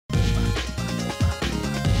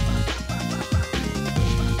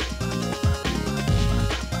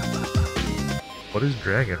What does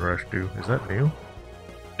Dragon Rush do? Is that new?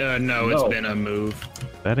 No, it's been a move.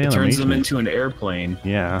 That It turns them animation. into an airplane.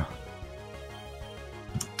 Yeah.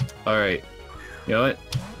 Alright. You know what?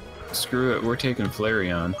 Screw it, we're taking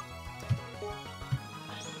Flareon.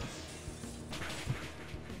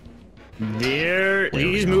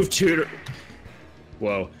 These move tutor.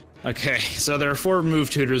 Whoa. Okay, so there are 4 move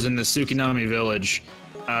tutors in the Tsukinami village.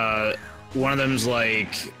 One of them's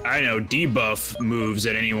like, I know debuff moves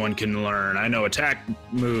that anyone can learn. I know attack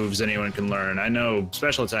moves anyone can learn. I know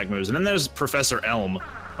special attack moves. And then there's Professor Elm,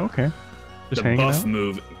 Okay. Just the hanging buff out.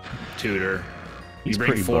 move tutor. He's You bring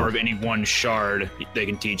pretty 4 buff. of any one shard, they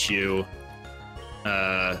can teach you.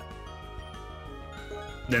 Then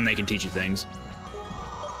they can teach you things.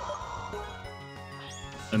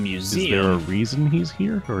 A Is there a museum. reason he's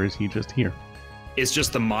here, or is he just here? It's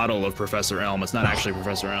just the model of Professor Elm. It's not actually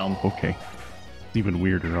Professor Elm. Okay. It's even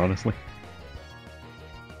weirder, honestly.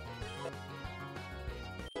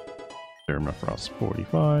 Thermafrost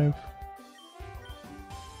 45.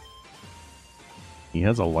 He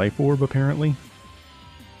has a life orb, apparently.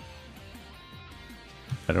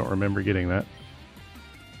 I don't remember getting that.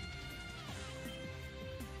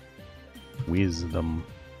 Wisdom.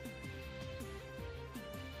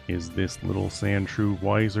 Is this little Sandshrew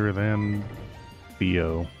wiser than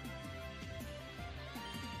Theo?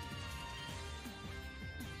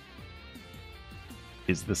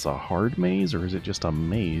 Is this a hard maze, or is it just a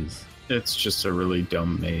maze? It's just a really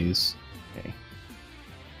dumb maze. Okay.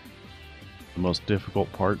 The most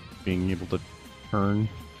difficult part, being able to turn.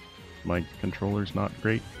 My controller's not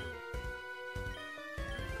great.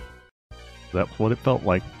 That's what it felt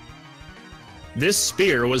like. This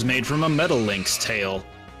spear was made from a metal lynx tail.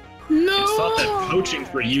 No! It's thought that poaching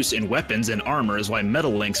for use in weapons and armor is why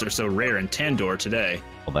metal lynx are so rare in Tandor today.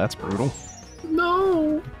 Well, that's brutal.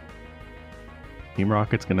 No! Team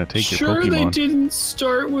Rocket's gonna take Sure, your they Pokemon. didn't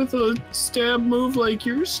start with a stab move like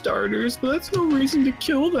your starters, but that's no reason to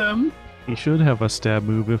kill them. He should have a stab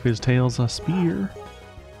move if his tail's a spear.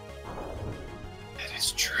 That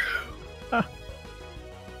is true. Ah.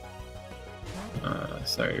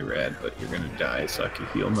 Sorry, Rad, but you're gonna die, so I can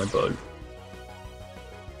heal my bug.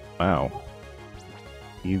 Wow.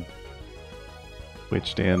 You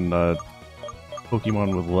switched in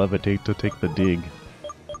Pokemon with Levitate to take the dig.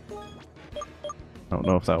 I don't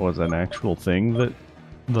know if that was an actual thing that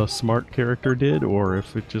the smart character did, or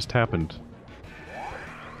if it just happened.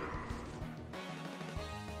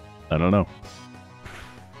 I don't know.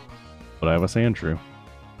 But I have a Sandshrew.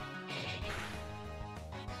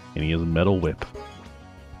 And he has a Metal Whip.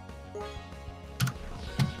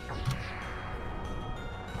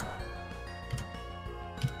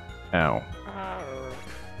 Ow.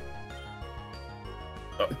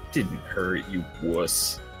 Oh, it didn't hurt, you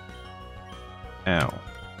wuss. Ow.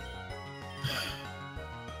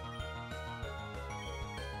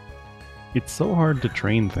 It's so hard to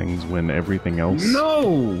train things when everything else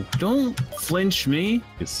No! Don't flinch me.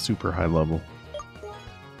 is super high level.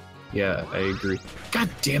 Yeah, I agree. God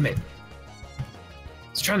damn it! I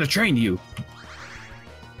was trying to train you.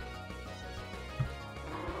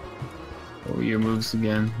 What were your moves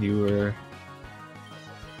again? You were...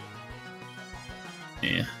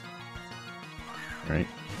 Yeah. Right?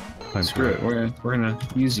 Time Screw it. We're gonna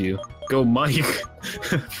use you. Go, Mike.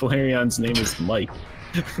 Flareon's name is Mike.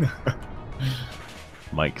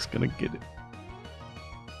 Mike's gonna get it.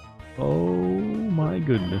 Oh my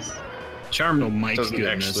goodness. Charm Oh, Mike's doesn't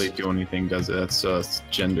goodness. actually do anything, does it? That's a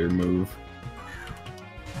gender move.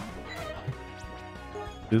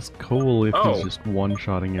 It's cool if Oh. he's just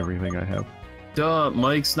one-shotting everything I have. Duh,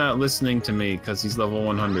 Mike's not listening to me because he's level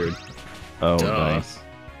 100. Oh, Duh. nice.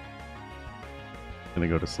 Gonna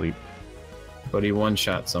go to sleep. But he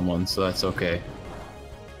one-shot someone, so that's okay.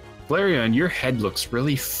 Flareon, your head looks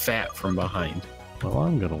really fat from behind. Well,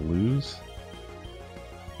 I'm gonna lose.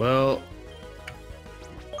 Well,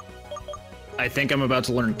 I think I'm about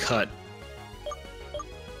to learn cut.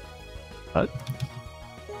 Cut?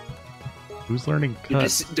 Who's learning You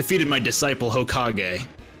cut? defeated my disciple Hokage.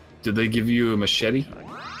 Did they give you a machete?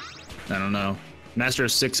 I don't know. Master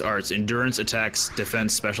of 6 arts: endurance, attacks,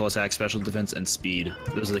 defense, special attack, special defense, and speed.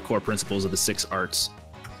 Those are the core principles of the 6 arts.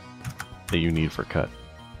 That you need for cut.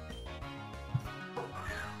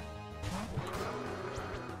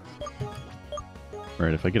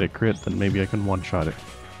 Alright, if I get a crit, then maybe I can one-shot it.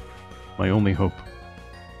 My only hope.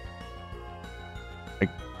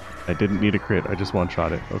 I didn't need a crit, I just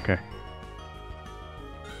one-shot it. Okay.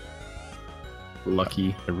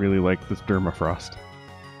 Lucky. I really like this Dermafrost.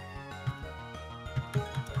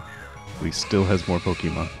 But he still has more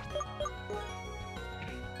Pokemon.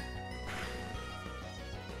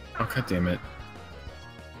 Oh, god damn it.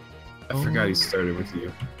 I forgot he started with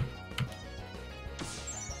you.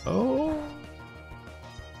 Oh.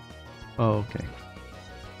 Oh, okay.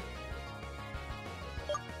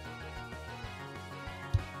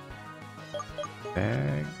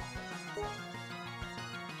 Bag.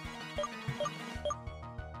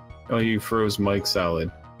 Oh, you froze Mike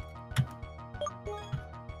solid.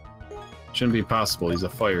 Shouldn't be possible. He's a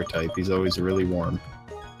fire type. He's always really warm.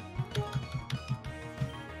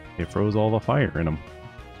 They froze all the fire in him.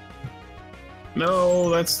 No,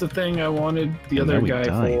 that's the thing I wanted the And other now he guy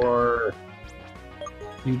died. for.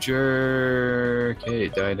 You jerk. Hey,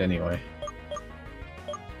 it died anyway.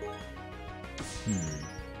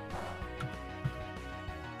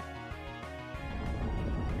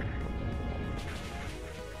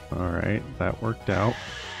 Alright, that worked out.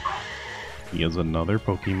 He is another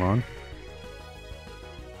Pokemon.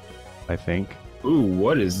 I think. Ooh,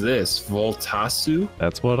 what is this? Voltasu?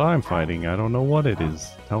 That's what I'm fighting. I don't know what it is.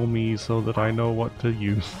 Tell me so that I know what to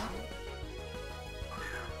use.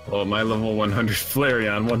 Well, my level 100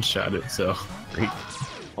 Flareon one-shot it, so... Great.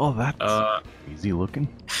 Oh, that's easy looking.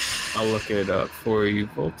 I'll look it up for you.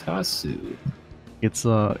 Voltasu. It's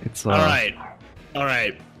All right.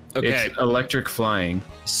 Okay. It's electric flying.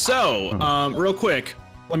 So, real quick,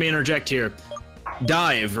 let me interject here.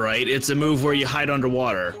 Dive, right? It's a move where you hide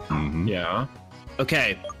underwater. Mhm. Yeah.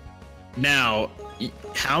 Okay. Now,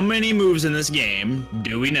 how many moves in this game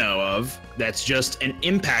do we know of that's just an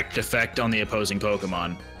impact effect on the opposing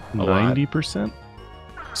Pokemon? 90%?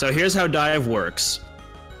 So here's how dive works.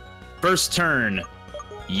 First turn,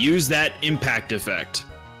 use that impact effect,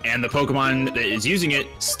 and the Pokemon that is using it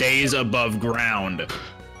stays above ground,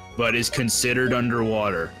 but is considered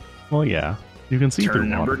underwater. Well, yeah. You can see Turn through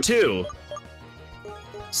number water. 2.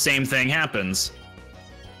 Same thing happens.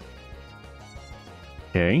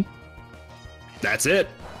 Okay. That's it.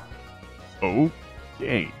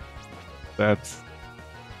 Okay. That's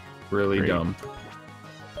Really Great. dumb.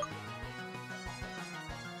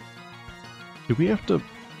 Do we have to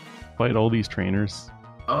fight all these trainers?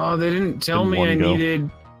 Oh, they didn't tell In me one I go. needed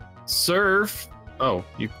surf. Oh,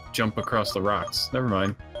 you jump across the rocks. Never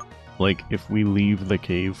mind. Like, if we leave the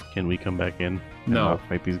cave, can we come back in and No. not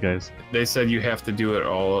fight these guys? They said you have to do it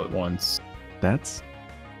all at once. That's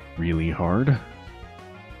really hard.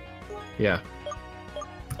 Yeah.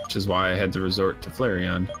 Which is why I had to resort to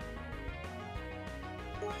Flareon.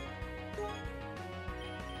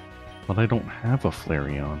 But I don't have a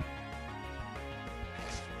Flareon.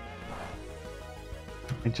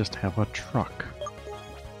 I just have a truck.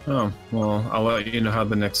 Oh, well, I'll let you know how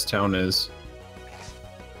the next town is.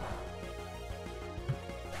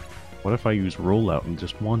 What if I use rollout and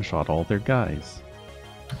just one-shot all their guys?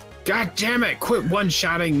 God damn it! Quit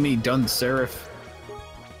one-shotting me, Dunserif.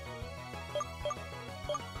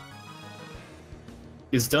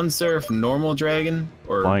 Is Dunserif normal dragon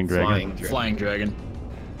or Flying dragon. Flying Dragon.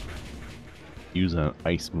 Use an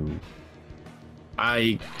ice move.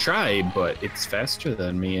 I tried, but it's faster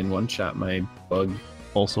than me and one-shot my bug.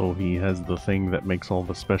 Also, he has the thing that makes all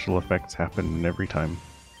the special effects happen every time.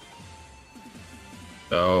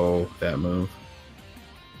 Oh, that move.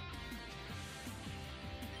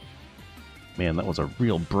 Man, that was a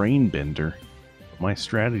real brain bender. My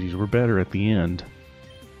strategies were better at the end.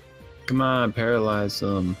 Come on, paralyze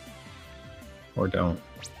them. Or don't.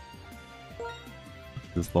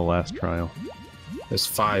 This is the last trial. There's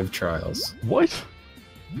 5 trials. What?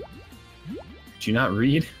 Did you not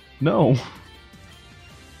read? No.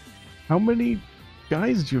 How many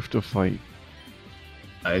guys do you have to fight?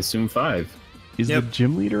 I assume 5. Is Yep. the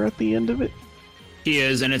gym leader at the end of it? He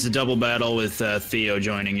is, and it's a double battle with Theo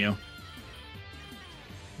joining you.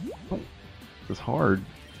 It's hard.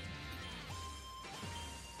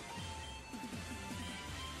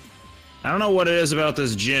 I don't know what it is about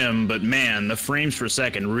this gym, but man, the frames per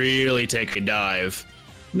second really take a dive.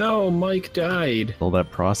 No, Mike died. All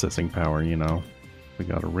that processing power, you know. We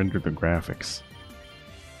gotta render the graphics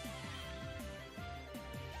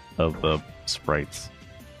of the sprites.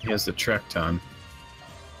 He has the Trecton.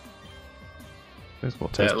 Might as well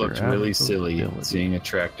test That their looked really silly, ability. seeing a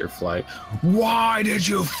tractor fly. Why did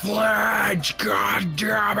you flinch? God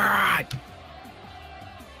damn it!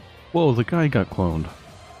 Whoa, the guy got cloned.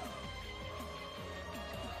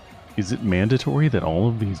 Is it mandatory that all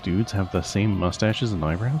of these dudes have the same mustaches and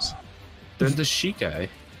eyebrows? They're the Shikai.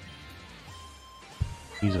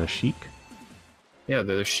 He's a sheik? Yeah,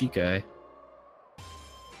 they're the Shikai.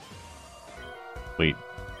 Wait.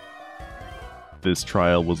 This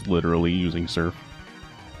trial was literally using surf?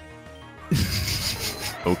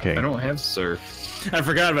 Okay. I don't have surf. I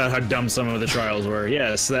forgot about how dumb some of the trials were.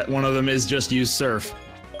 Yes, that one of them is just use surf.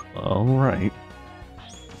 Alright.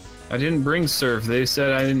 I didn't bring surf. They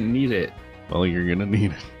said I didn't need it. Well, you're gonna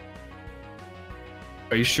need it.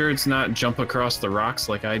 Are you sure it's not jump across the rocks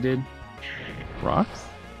like I did? Rocks?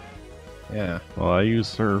 Yeah. Well, I use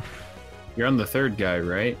surf. You're on the third guy,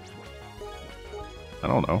 right? I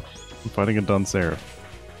don't know. I'm fighting a Dun Seraph.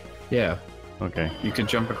 Yeah. Okay. You can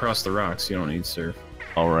jump across the rocks. You don't need surf.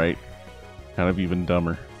 Alright. Kind of even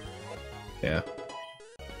dumber. Yeah.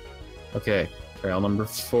 Okay. Trial number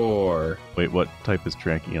 4. Wait, what type is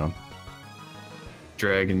Tracheon?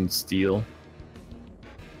 Dragon Steel.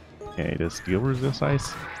 Okay, does steel resist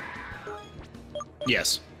ice?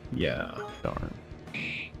 Yes. Yeah. Darn.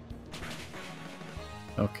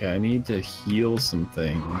 Okay, I need to heal some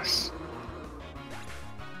things.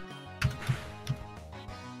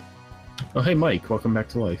 Oh, hey, Mike. Welcome back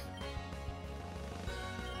to life.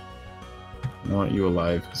 I want you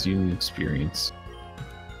alive because you need experience.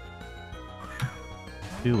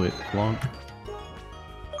 Do it, Flunk.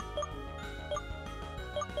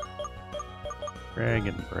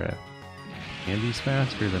 Dragon Breath. And he's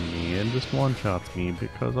faster than me and just one-shots me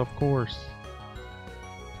because of course.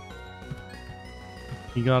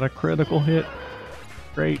 He got a critical hit.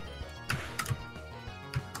 Great.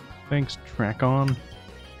 Thanks, Tracheon.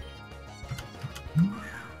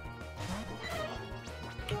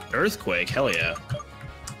 Earthquake, hell yeah.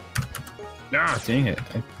 Ah, dang it.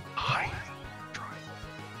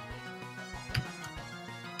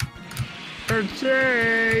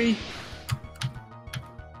 Birthday!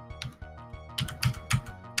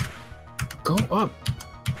 Go up!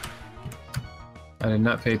 I did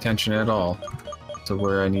not pay attention at all to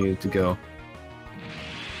where I needed to go.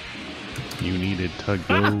 You needed to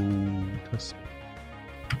go to space.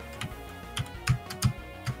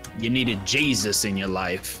 You needed Jesus in your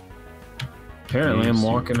life. Apparently I'm Jeez,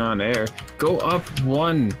 walking on air. Go up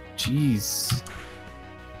 1! Jeez.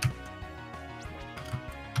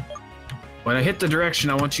 When I hit the direction,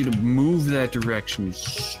 I want you to move that direction, you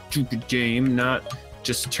stupid game, not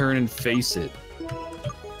just turn and face it.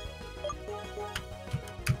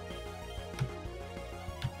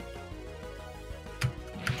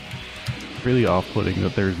 Really off-putting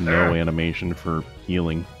that there's no animation for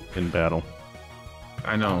healing in battle.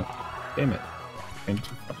 I know. Damn it.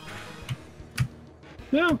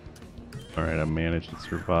 No. Alright, I managed to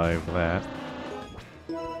survive that.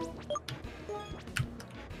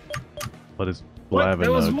 What is What? That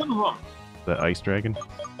was Glavenug? one of them. The ice dragon?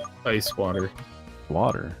 Ice water.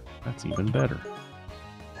 Water. That's even better.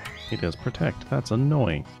 It does protect. That's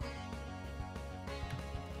annoying.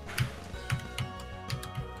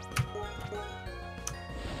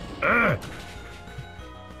 Ugh.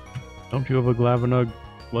 Don't you have a Glavenug,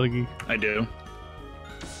 Leggy? I do.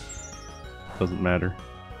 Doesn't matter.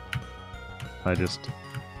 I just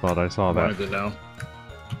thought I saw that. Wanted to know.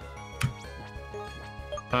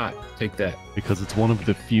 Hot. Take that. Because it's one of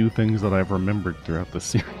the few things that I've remembered throughout the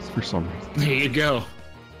series for some reason. There you go.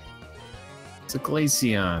 It's a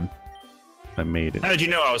Glaceon. I made it. How did you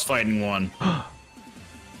know I was fighting one?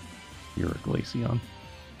 You're a Glaceon.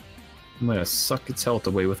 I'm gonna suck its health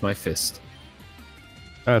away with my fist.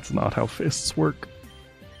 That's not how fists work.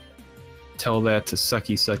 Tell that to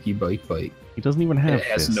Sucky Sucky Bite Bite. He doesn't even have It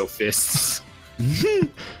has fists. no fists. Then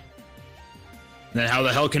how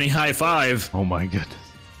the hell can he high five? Oh my goodness.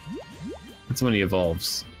 That's when he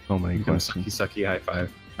evolves. So many Becomes questions. Sucky Sucky High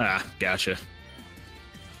Five. Ah, gotcha.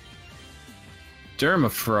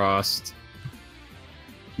 Dermafrost.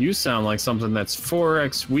 You sound like something that's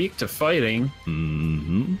 4x weak to fighting.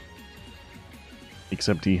 Mm-hmm.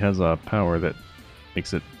 Except he has a power that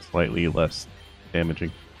makes it slightly less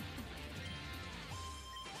damaging.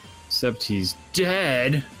 Except he's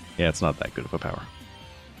dead. Yeah, it's not that good of a power.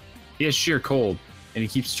 He has sheer cold, and he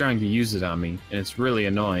keeps trying to use it on me, and it's really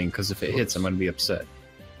annoying because if it hits, I'm going to be upset.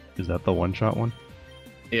 Is that the one-shot one?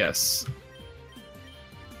 Yes.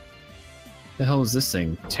 The hell is this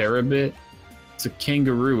thing? Terabit? It's a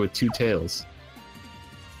kangaroo with 2 tails.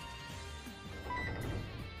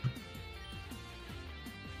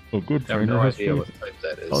 Oh, good. I have no idea what type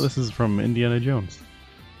that is. Oh, this is from Indiana Jones.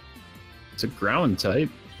 It's a ground type.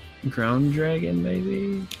 Ground dragon,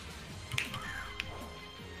 maybe?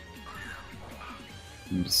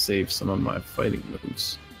 Need to save some of my fighting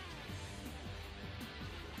moves.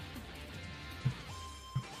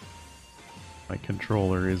 My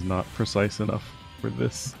controller is not precise enough for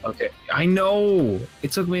this. Okay, I know!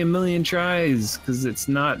 It took me a million tries, because it's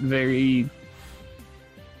not very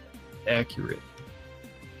accurate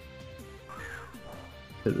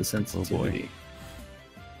to the sensitivity.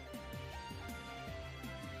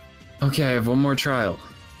 Okay, I have one more trial.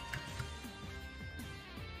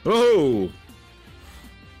 Whoa!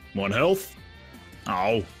 1 health?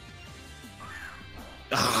 Oh.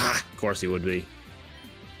 Of course he would be.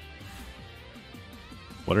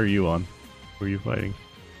 What are you on? Who are you fighting?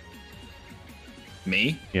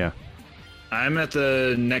 Me? Yeah. I'm at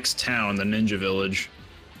the next town, the Ninja Village.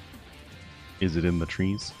 Is it in the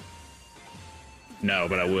trees? No,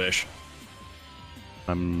 but I wish.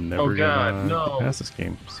 I'm never Oh God, gonna no. get past this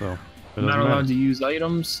game, so it I'm doesn't not allowed matter. to use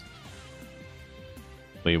items.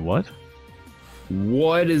 Wait, what?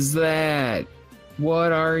 What is that?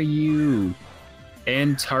 What are you?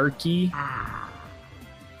 Antarchy?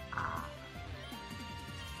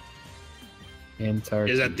 Antarchy.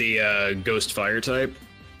 Is that the ghost fire type?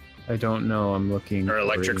 I don't know. I'm looking. Or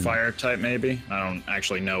electric for fire type, maybe? I don't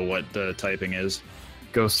actually know what the typing is.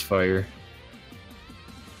 Ghost fire.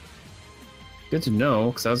 Good to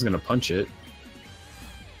know, because I was gonna punch it.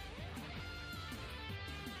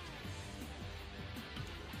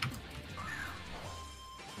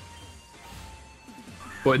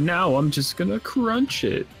 But now I'm just gonna crunch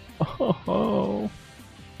it. Oh,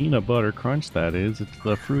 peanut butter crunch, that is. It's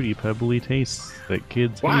the fruity, pebbly taste that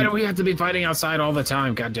kids Why hate. do we have to be fighting outside all the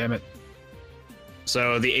time? God damn it.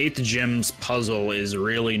 So the 8th gym's puzzle is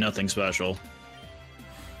really nothing special.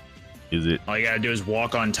 Is it? All you gotta do is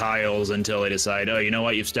walk on tiles until they decide, oh, you know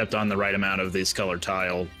what, you've stepped on the right amount of this colored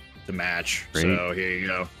tile to match. Great. So here you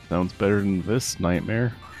go. Sounds better than this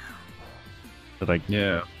nightmare that I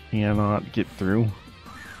Yeah. cannot get through.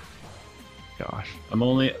 Gosh. I'm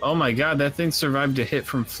only. Oh my god, that thing survived a hit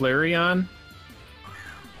from Flareon?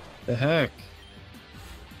 The heck?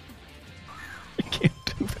 I can't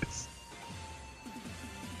do this.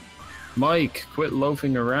 Mike, quit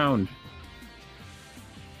loafing around.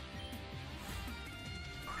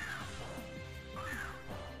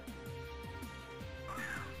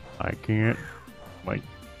 I can't. Like,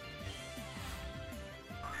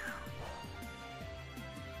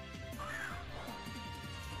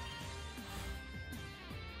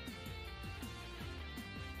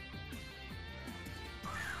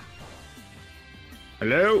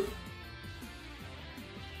 Hello?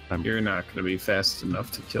 You're not gonna be fast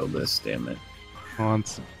enough to kill this, damn it.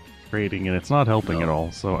 concentrating, and it's not helping No. at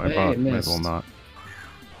all, so I Hey, thought it might as well missed. not.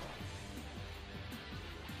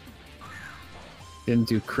 Didn't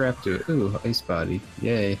do crap to it. Ooh, ice body.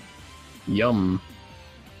 Yay. Yum.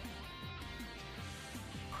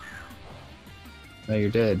 Now you're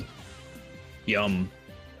dead. Yum.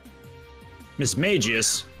 Miss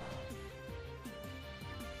Magius.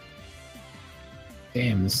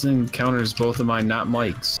 Damn, this thing counters both of my not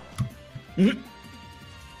Mikes.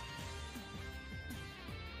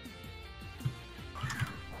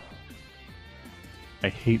 I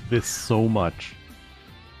hate this so much.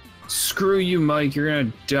 Screw you, Mike. You're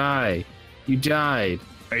gonna die. You died.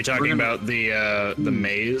 Are you talking gonna- about the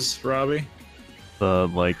maze, Robbie? The,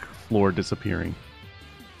 like, floor disappearing.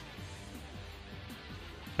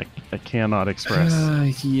 I cannot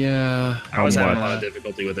express. Yeah. I was having a much lot of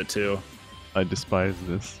difficulty with it too. I despise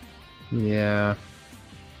this. Yeah.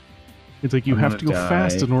 It's like you I'm have to gonna go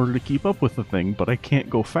fast die. in order to keep up with the thing, but I can't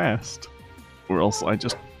go fast. Or else I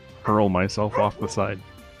just hurl myself off the side.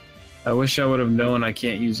 I wish I would have known I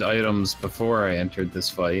can't use items before I entered this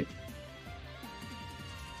fight.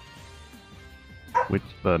 Which,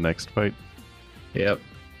 the next fight? Yep.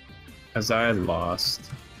 As I lost.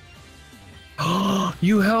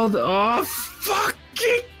 You held off?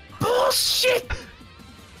 Fucking bullshit!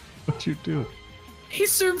 What'd you do? He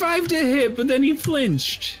survived a hit, but then he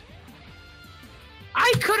flinched.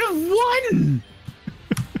 I could have won!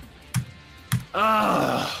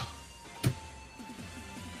 Ah.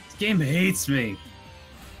 This game hates me.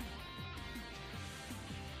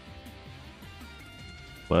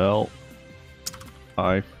 Well,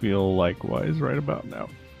 I feel likewise right about now.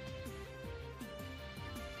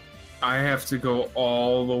 I have to go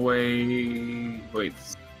all the way. Wait, this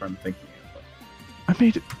is what I'm thinking of. I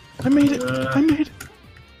made it! I made it! I made it!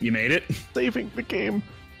 You made it? Saving the game!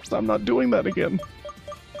 So I'm not doing that again.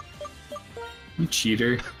 You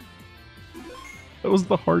cheater. That was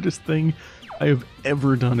the hardest thing I have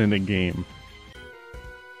ever done in a game.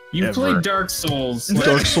 You Ever. played Dark Souls.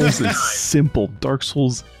 Dark Souls is simple. Dark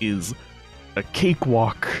Souls is a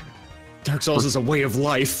cakewalk. Dark Souls is a way of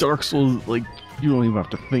life. Dark Souls, like, you don't even have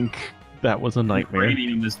to think. That was a nightmare.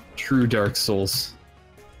 Radium is true Dark Souls.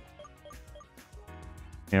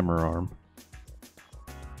 Hammer arm.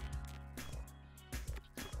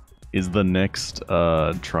 Is the next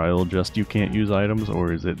trial just you can't use items,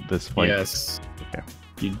 or is it this fight? Yes. Okay.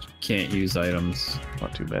 You can't use items.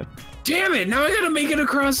 Not too bad. Damn it! Now I gotta make it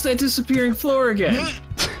across that disappearing floor again.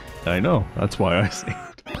 I know. That's why I say.